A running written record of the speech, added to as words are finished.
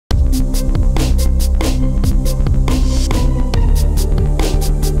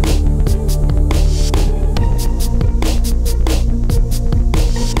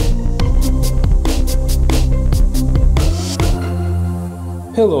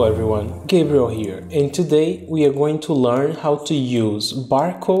Hello everyone, Gabriel here, and today we are going to learn how to use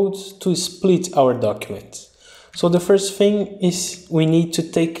barcodes to split our documents. So the first thing is we need to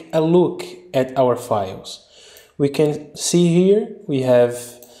take a look at our files. We can see here we have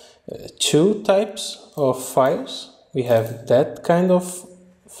two types of files. We have that kind of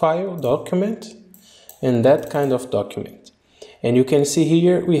file, document, and that kind of document. And you can see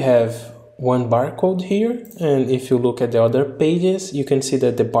here we have one barcode here, and if you look at the other pages, you can see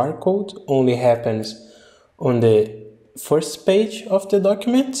that the barcode only happens on the first page of the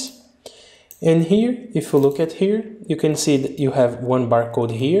document. And here, if you look at here, you can see that you have one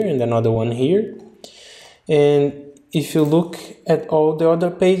barcode here and another one here. And if you look at all the other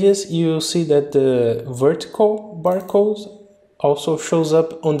pages, you see that the vertical barcode also shows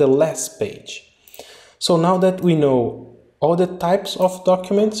up on the last page. So now that we know all the types of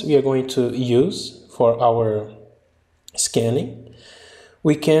documents we are going to use for our scanning,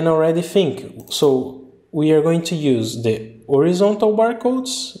 we can already think. So we are going to use the horizontal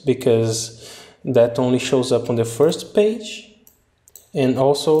barcodes because that only shows up on the first page, and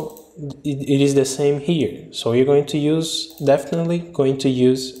also it is the same here. So you're going to use, definitely going to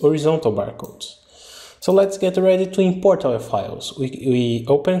use horizontal barcodes. So let's get ready to import our files. We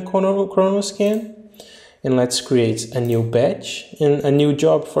open ChronoScan, and let's create a new batch and a new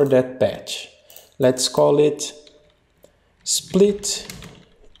job for that batch. Let's call it split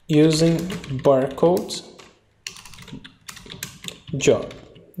using barcode job.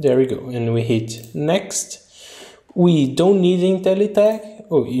 There we go, and we hit next. We don't need Intelli-tag.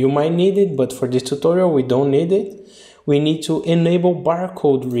 Oh, you might need it, but for this tutorial we don't need it. We need to enable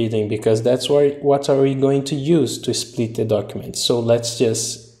barcode reading because that's what are we going to use to split the document. So let's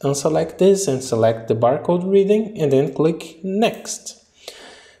just unselect this and select the barcode reading and then click next.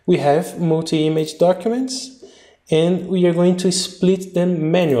 We have multi-image documents and we are going to split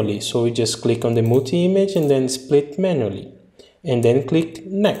them manually. So we just click on the multi-image and then split manually and then click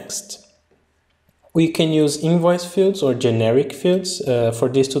next. We can use invoice fields or generic fields. For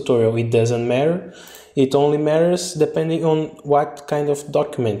this tutorial it doesn't matter. It only matters depending on what kind of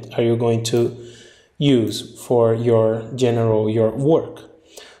document are you going to use for your work.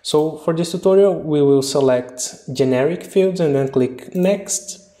 So for this tutorial, we will select generic fields and then click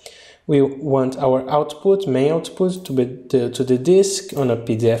next. We want our output, main output, to be to the disk on a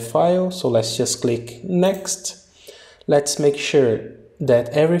PDF file. So let's just click next. Let's make sure that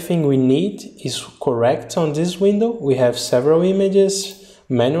everything we need is correct on this window. We have several images,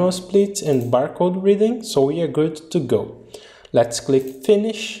 manual split and barcode reading, so we are good to go. Let's click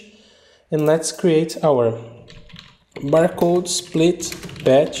finish and let's create our barcode split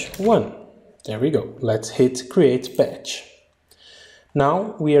batch 1. There we go. Let's hit create batch.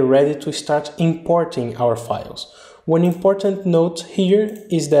 Now we are ready to start importing our files. One important note here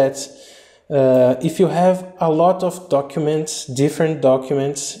is that if you have a lot of documents, different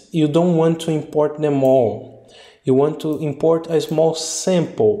documents, you don't want to import them all. You want to import a small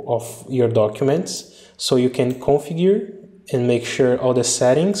sample of your documents so you can configure and make sure all the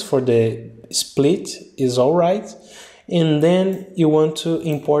settings for the split is all right. And then you want to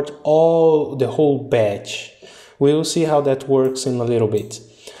import the whole batch. We will see how that works in a little bit.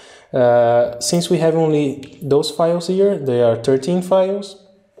 Since we have only those files here, there are 13 files.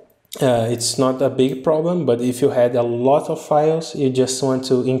 It's not a big problem, but if you had a lot of files, you just want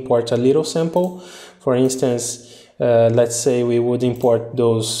to import a little sample. For instance, let's say we would import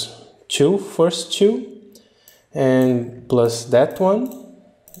those first two, and plus that one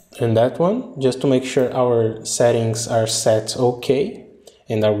and that one, just to make sure our settings are set okay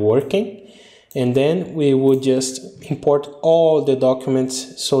and are working. And then we would just import all the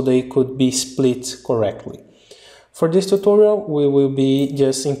documents so they could be split correctly. For this tutorial, we will be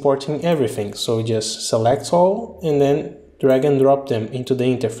just importing everything. So just select all and then drag and drop them into the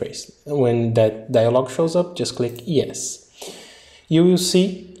interface. When that dialog shows up, just click yes. You will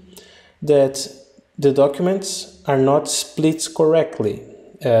see that the documents are not split correctly.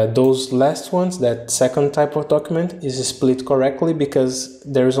 Those last ones, that second type of document, is split correctly because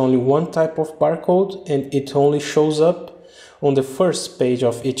there is only one type of barcode and it only shows up on the first page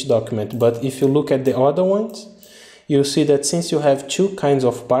of each document. But if you look at the other ones, you'll see that since you have two kinds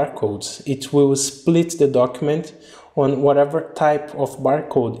of barcodes, it will split the document on whatever type of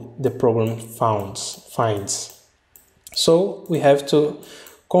barcode the program finds. So we have to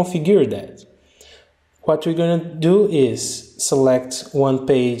configure that. What we're going to do is select one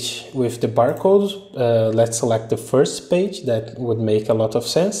page with the barcode. Let's select the first page. That would make a lot of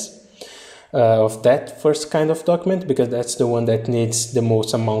sense of that first kind of document because that's the one that needs the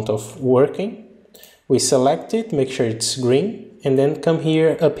most amount of working. We select it, make sure it's green, and then come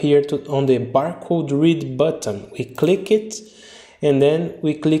here, up here on the barcode read button. We click it, and then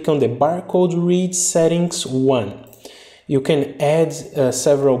we click on the barcode read settings 1. You can add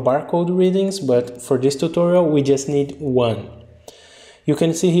several barcode readings, but for this tutorial we just need one. You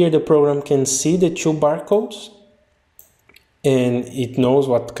can see here the program can see the 2 barcodes, and it knows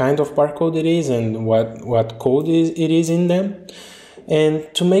what kind of barcode it is and what code it is in them. And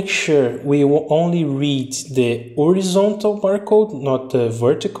to make sure we will only read the horizontal barcode, not the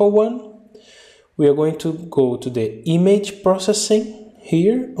vertical one, we are going to go to the image processing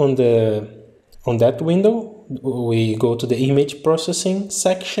here on that window. We go to the image processing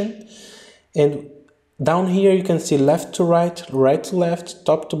section, and down here you can see left to right, right to left,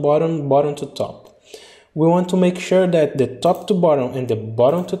 top to bottom, bottom to top. We want to make sure that the top to bottom and the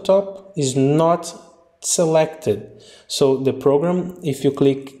bottom to top is not selected. So the program, if you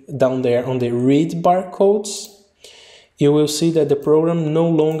click down there on the read barcodes, you will see that the program no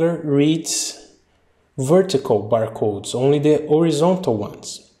longer reads vertical barcodes, only the horizontal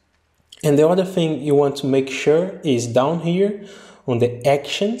ones. And the other thing you want to make sure is down here on the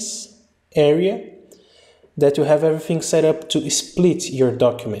actions area that you have everything set up to split your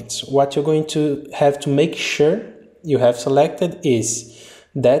documents. What you're going to have to make sure you have selected is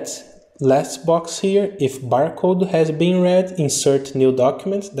that last box here. If barcode has been read, insert new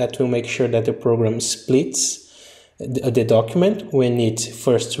document. That will make sure that the program splits the document when it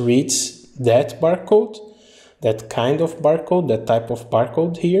first reads that barcode, that kind of barcode, that type of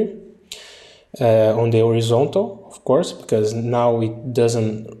barcode here on the horizontal, of course, because now it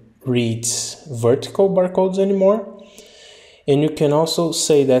doesn't read vertical barcodes anymore. And you can also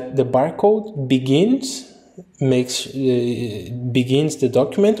say that the barcode begins the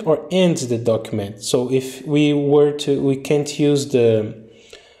document or ends the document. So if we can't use the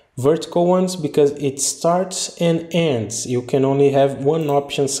vertical ones because it starts and ends. You can only have one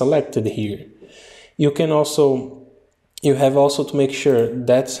option selected here. You have also to make sure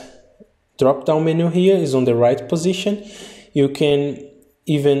that drop down menu here is on the right position. You can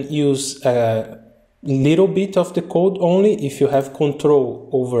even use a little bit of the code only if you have control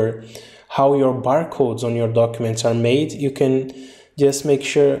over how your barcodes on your documents are made. You can just make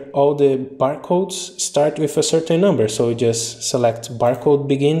sure all the barcodes start with a certain number. So you just select barcode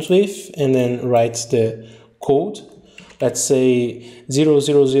begins with and then writes the code. Let's say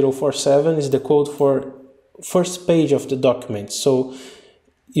 00047 is the code for first page of the document. So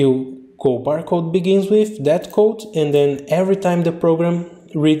you go barcode begins with that code, and then every time the program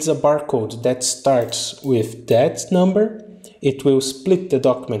reads a barcode that starts with that number, it will split the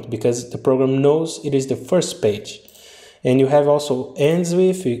document because the program knows it is the first page. And you have also ends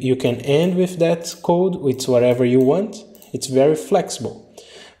with, you can end with that code with whatever you want. It's very flexible.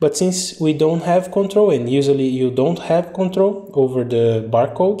 But since we don't have control, and usually you don't have control over the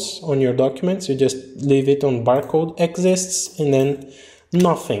barcodes on your documents, you just leave it on barcode exists and then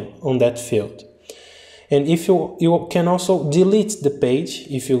nothing on that field. And if you can also delete the page.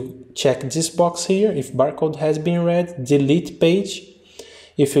 If you check this box here, if barcode has been read, delete page.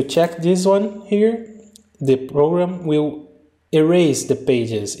 If you check this one here, the program will erase the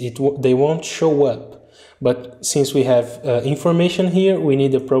pages. They won't show up. But since we have information here, we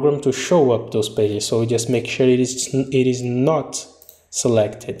need the program to show up those pages. So we just make sure it is not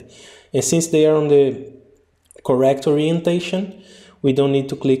selected. And since they are on the correct orientation, we don't need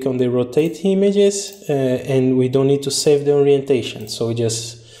to click on the rotate images and we don't need to save the orientation. So we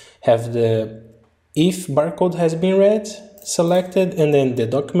just have the if barcode has been read selected, and then the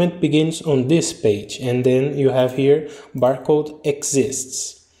document begins on this page, and then you have here barcode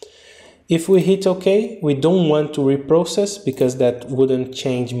exists. If we hit OK, we don't want to reprocess because that wouldn't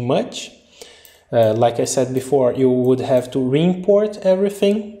change much. Like I said before, you would have to re-import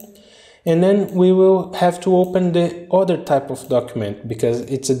everything. And then we will have to open the other type of document because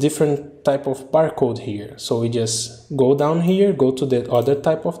it's a different type of barcode here. So we just go down here, go to the other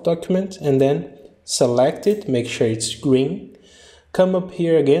type of document and then select it, make sure it's green. Come up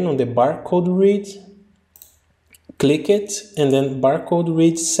here again on the barcode read, click it, and then barcode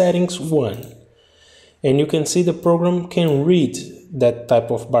read settings 1. And you can see the program can read that type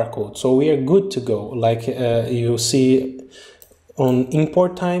of barcode. So we are good to go. Like you see on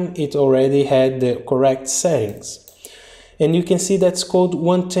import time, it already had the correct settings. And you can see that's code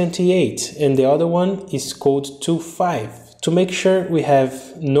 128 and the other one is code 25. To make sure we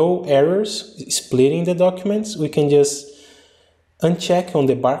have no errors splitting the documents, we can just uncheck on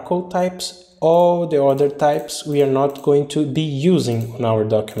the barcode types all the other types we are not going to be using on our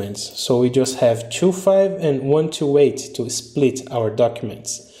documents. So we just have 25 and 128 to split our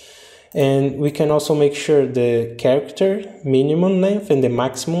documents. And we can also make sure the character minimum length and the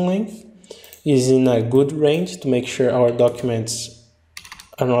maximum length is in a good range to make sure our documents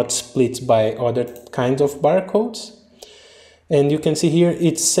are not split by other kinds of barcodes. And you can see here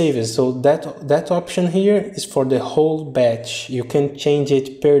it's saved, so that option here is for the whole batch. You can change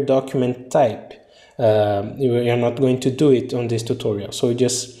it per document type. We are not going to do it on this tutorial, so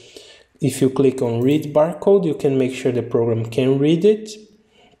just if you click on read barcode, you can make sure the program can read it,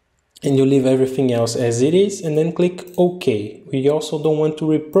 and you leave everything else as it is, and then click OK. We also don't want to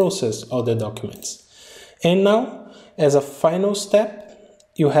reprocess all the documents. And now, as a final step,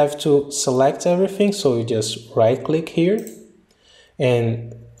 you have to select everything, so you just right click here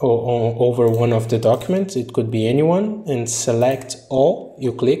and over one of the documents, it could be anyone, and select all.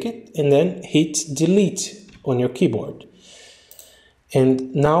 You click it and then hit delete on your keyboard,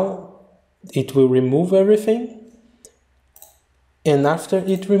 and now it will remove everything. And after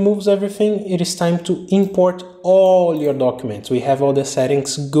it removes everything, it is time to import all your documents. We have all the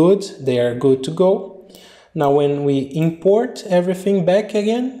settings good, they are good to go. Now when we import everything back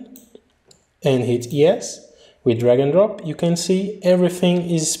again and hit yes, with drag and drop, you can see everything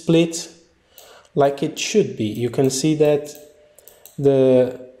is split like it should be. You can see that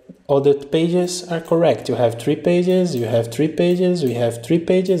all the pages are correct. You have 3 pages, you have 3 pages, we have 3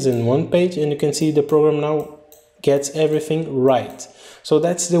 pages and 1 page, and you can see the program now gets everything right. So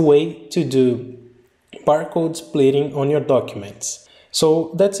that's the way to do barcode splitting on your documents.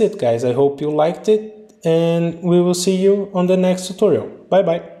 So that's it, guys. I hope you liked it, and we will see you on the next tutorial. Bye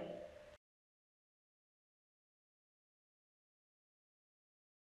bye.